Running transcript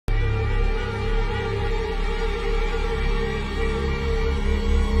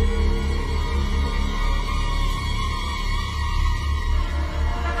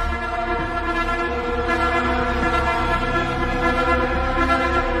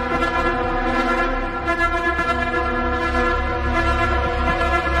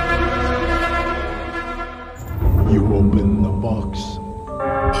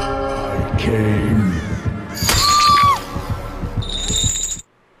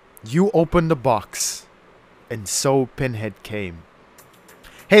You opened the box, and so Pinhead came.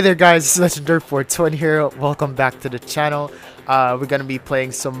 Hey there guys, this is Legendary 420 here. Welcome back to the channel. We're going to be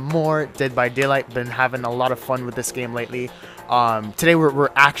playing some more Dead by Daylight. Been having a lot of fun with this game lately. Today we're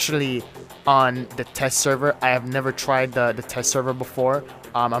actually on the test server. I have never tried the test server before.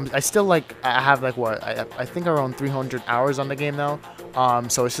 I have like what, I think around 300 hours on the game now.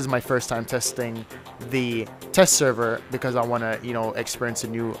 So this is my first time testing the test server because I want to, you know, experience a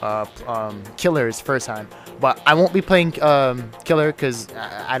new killers firsthand. But I won't be playing killer because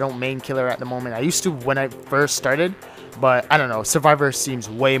I don't main killer at the moment. I used to when I first started, but I don't know. Survivor seems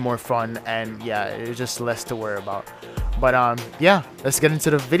way more fun, and yeah, it's just less to worry about. But yeah, let's get into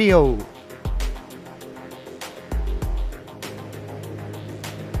the video.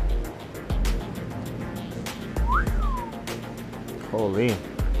 Holy,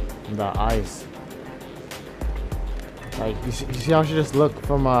 the eyes! Like you see how she just look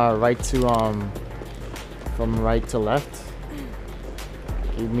from right to left.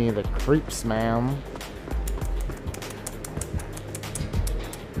 Give me the creeps, man.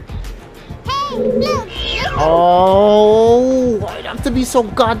 Hey, look! Oh, why'd have to be so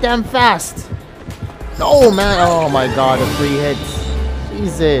goddamn fast? No, man! Oh my god, the 3 hits!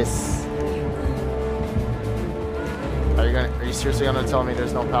 Jesus! Are you seriously gonna tell me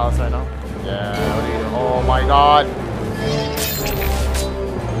there's no pallets right now? Yeah, what are you doing? Oh my god!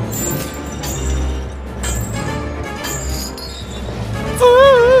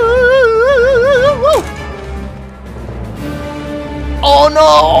 Oh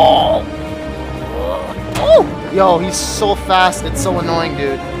no! Oh! Yo, he's so fast, it's so annoying,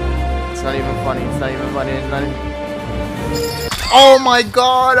 dude. It's not even funny, it's not even funny, it's not even... Oh my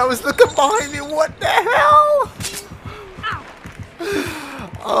god, I was looking behind me, what the hell?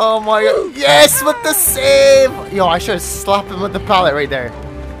 Oh my god. Yes, with the save! Yo, I should have slapped him with the pallet right there.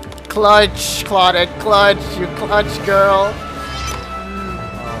 Clutch, Claudette, clutch. You clutch, girl.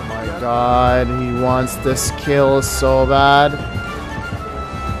 Oh my god. He wants this kill so bad.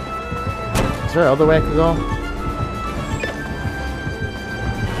 Is there another way I could go?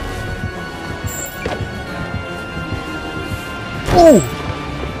 Ooh!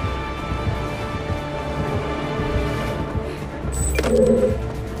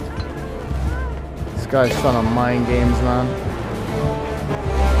 Guy's trying to mind games, man.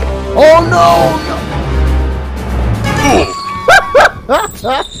 Oh no!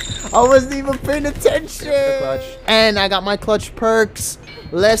 I wasn't even paying attention. And I got my clutch perks.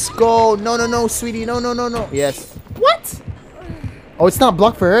 Let's go. No, no, no, sweetie. No, no, no, no. Yes. What? Oh, it's not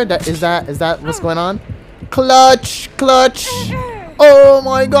blocked for her. Is that what's going on? Clutch, clutch. Oh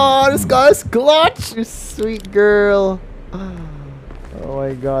my god, this guy's clutch. You sweet girl. Oh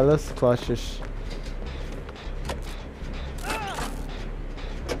my god, let's clutch this.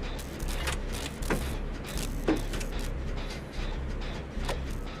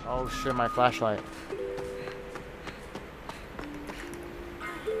 Oh shit, my flashlight.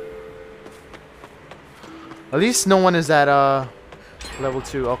 At least no one is at level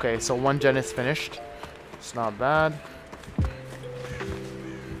 2. Okay, so 1 gen is finished. It's not bad.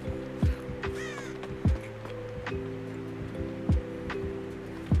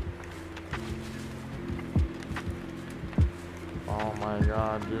 Oh my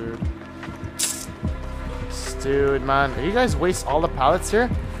god, dude. Dude, man, you guys waste all the pallets here?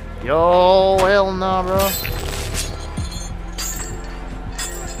 Yo, hell nah, bro.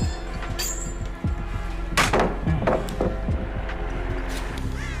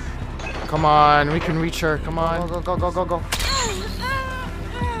 Come on, we can reach her. Come on, go, go, go, go, go.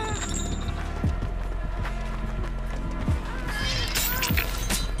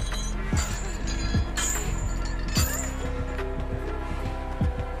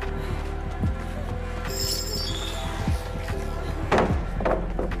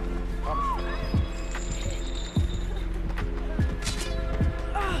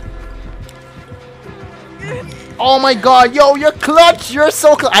 Oh my god, yo, you're clutch! You're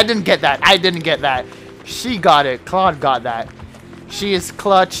so clutch! I didn't get that. I didn't get that. She got it. Claude got that. She is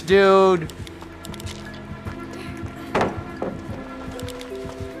clutch, dude.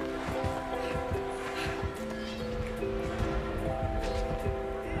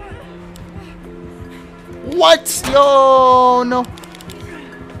 What? Yo, no.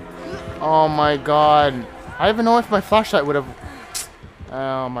 Oh my god. I don't even know if my flashlight would have...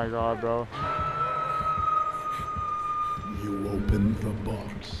 Oh my god, bro. Open the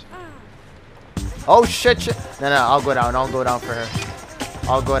box. Oh shit, shit. No, no, I'll go down. I'll go down for her.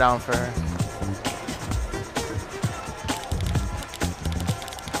 I'll go down for her.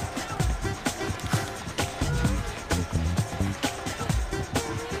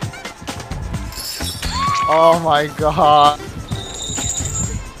 Oh my god.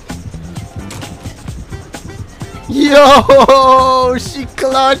 Yo, she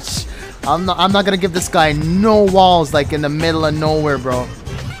clutch. I'm not gonna give this guy no walls like in the middle of nowhere, bro.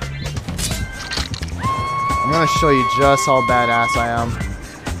 I'm gonna show you just how badass I am.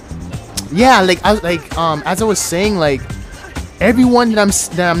 Yeah, as I was saying, like everyone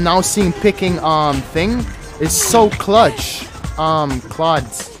that I'm now seeing picking thing is so clutch.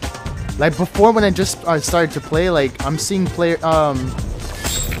 Clods. Like before when I just started to play, like I'm seeing player oh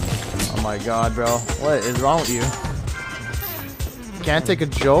my god, bro. What is wrong with you? Can't take a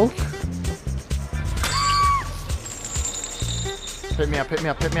joke? Pick me up, pick me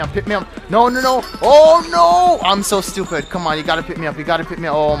up, pick me up, pick me up. No, no, no. Oh no! I'm so stupid. Come on, you gotta pick me up. You gotta pick me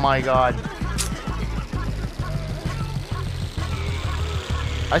up. Oh my god.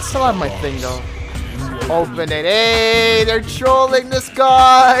 I still have my thing though. Open it. Hey, they're trolling this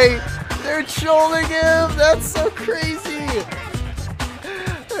guy. They're trolling him. That's so crazy.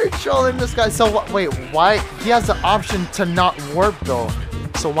 They're trolling this guy. So wait, why? He has the option to not warp though.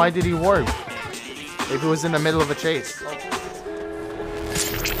 So why did he warp? Maybe it was in the middle of a chase.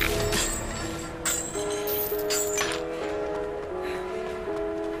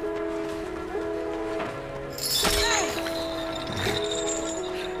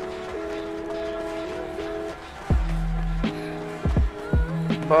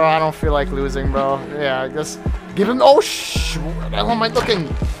 Bro, I don't feel like losing, bro. Yeah, just give him. Oh, shh! Where the hell am I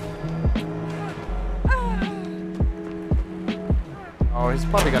looking? Oh, he's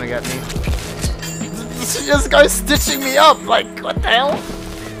probably gonna get me. This guy's stitching me up. Like, what the hell?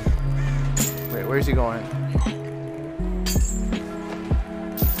 Wait, where's he going?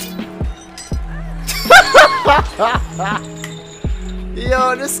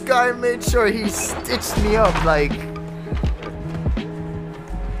 Yo, this guy made sure he stitched me up. Like.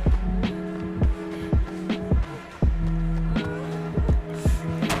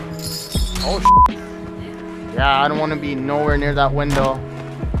 Oh, shit. Yeah, I don't want to be nowhere near that window.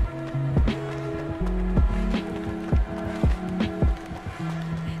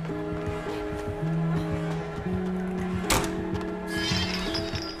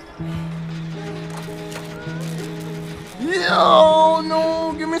 Yo,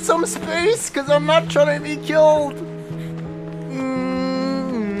 no, give me some space, because I'm not trying to be killed.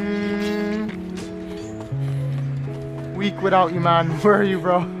 Weak without you, man. Where are you,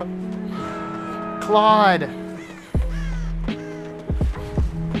 bro? Claude.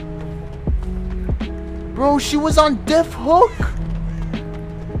 Bro, she was on Death Hook.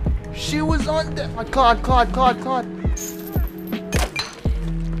 She was on Death. Claude.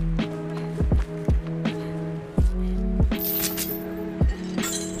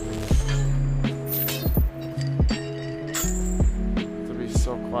 To be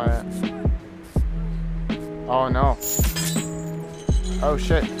so quiet. Oh no. Oh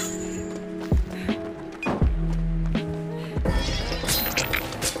shit.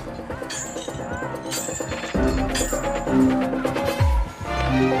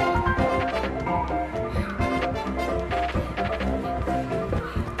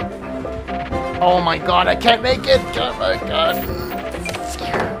 Oh my god, I can't make it! Oh my god.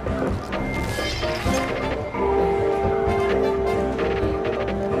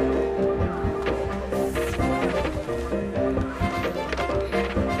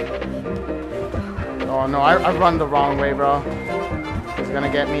 Oh no, I run the wrong way, bro. He's gonna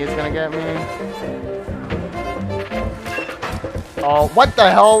get me, he's gonna get me. Oh, what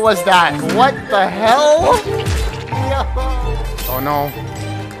the hell was that? What the hell? Oh no.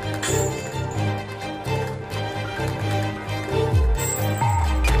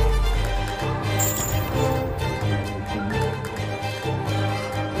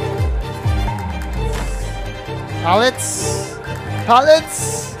 Pallets?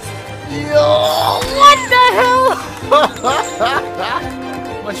 Pallets? Yo, what the hell?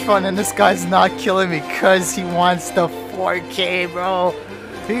 Much fun, and this guy's not killing me because he wants the 4K, bro.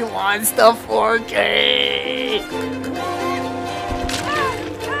 He wants the 4K.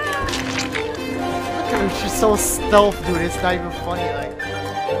 Look at her, she's so stealth, dude. It's not even funny, like.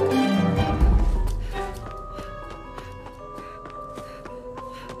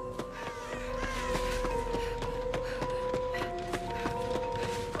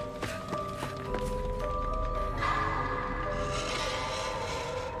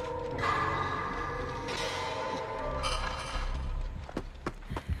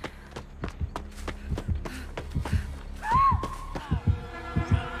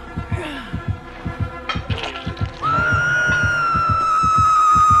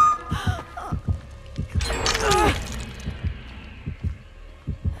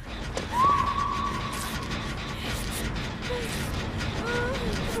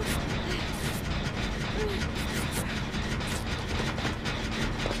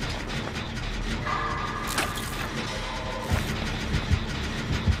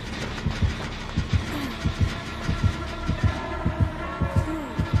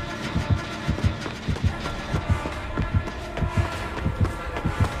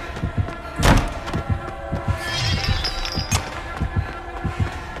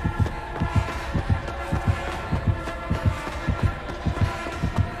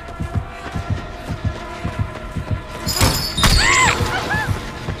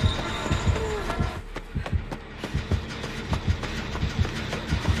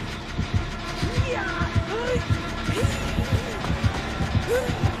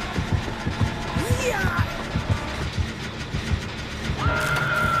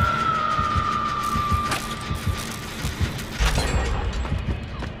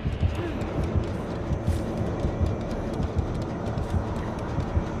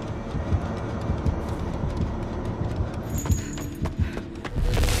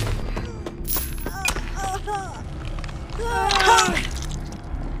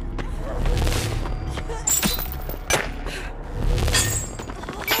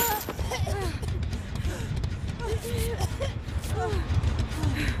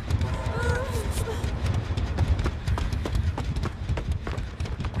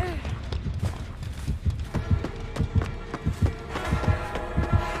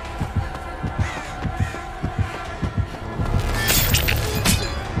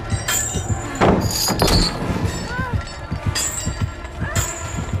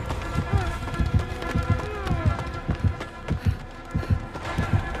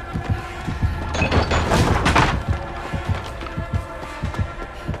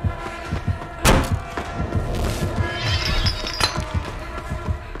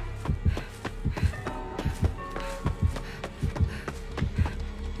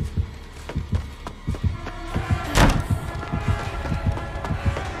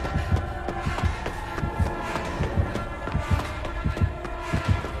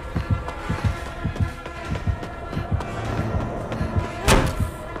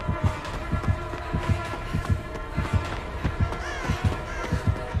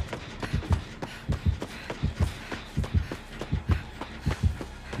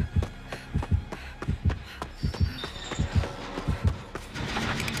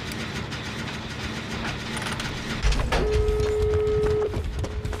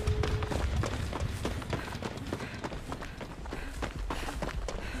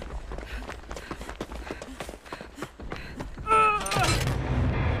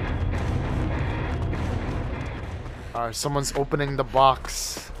 Someone's opening the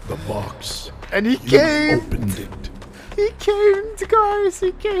box. The box. And he You came! opened it. He came, guys!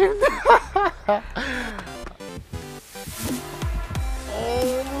 He came!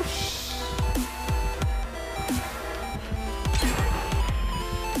 Oh,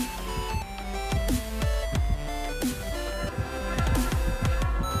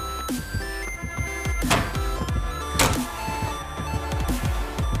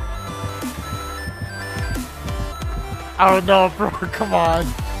 oh no, bro, come on.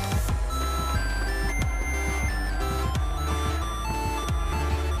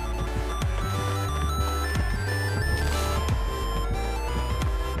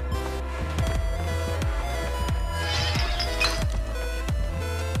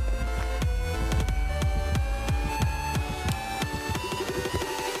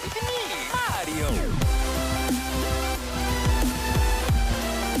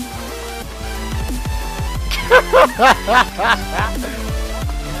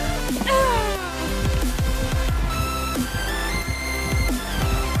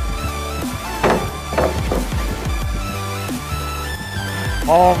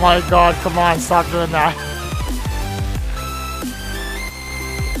 Oh my god, come on, stop doing that.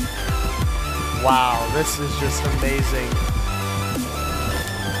 Wow, this is just amazing.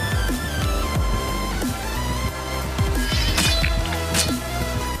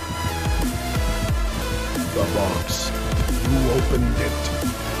 The box. You opened it.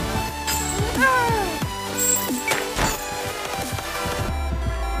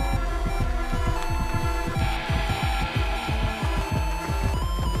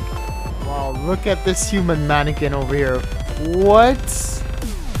 Wow, look at this human mannequin over here. What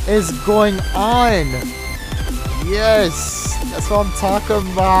is going on? Yes, that's what I'm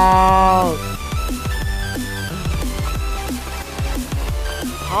talking about.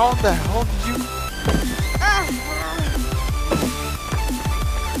 How the hell did you...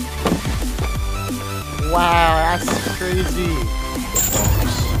 Wow, that's crazy.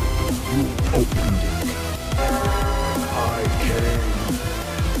 You opened it. I came.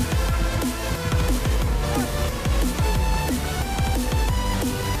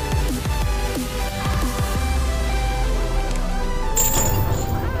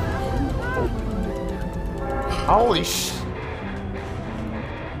 Holy sh...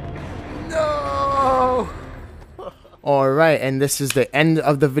 No! Alright, and this is the end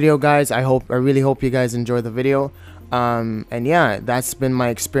of the video, guys. I really hope you guys enjoy the video. And yeah, that's been my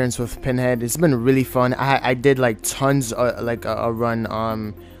experience with Pinhead. It's been really fun. I did like tons like a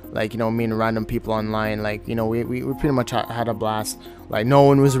run, like, you know, meeting random people online. Like, you know, we pretty much had a blast. Like, no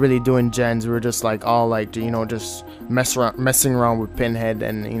one was really doing gens. We were just like all like, you know, just messing around with Pinhead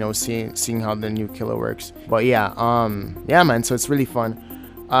and, you know, seeing how the new killer works. But yeah, yeah, man, so it's really fun.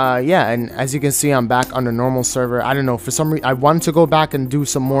 Yeah, and as you can see, I'm back on the normal server. I don't know, for some reason I wanted to go back and do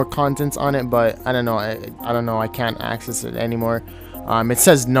some more content on it, but I don't know. I don't know, I can't access it anymore. It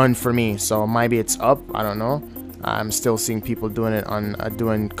says none for me, so maybe it's up. I don't know. I'm still seeing people doing it on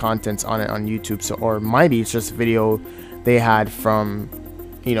doing contents on it on YouTube. So, or maybe it's just video they had from,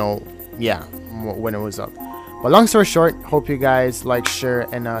 you know, yeah, when it was up. But long story short, hope you guys like, share,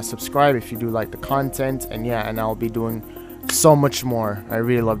 and subscribe if you do like the content. And yeah, and I'll be doing so much more. I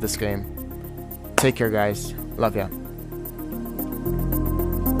really love this game. Take care, guys. Love ya.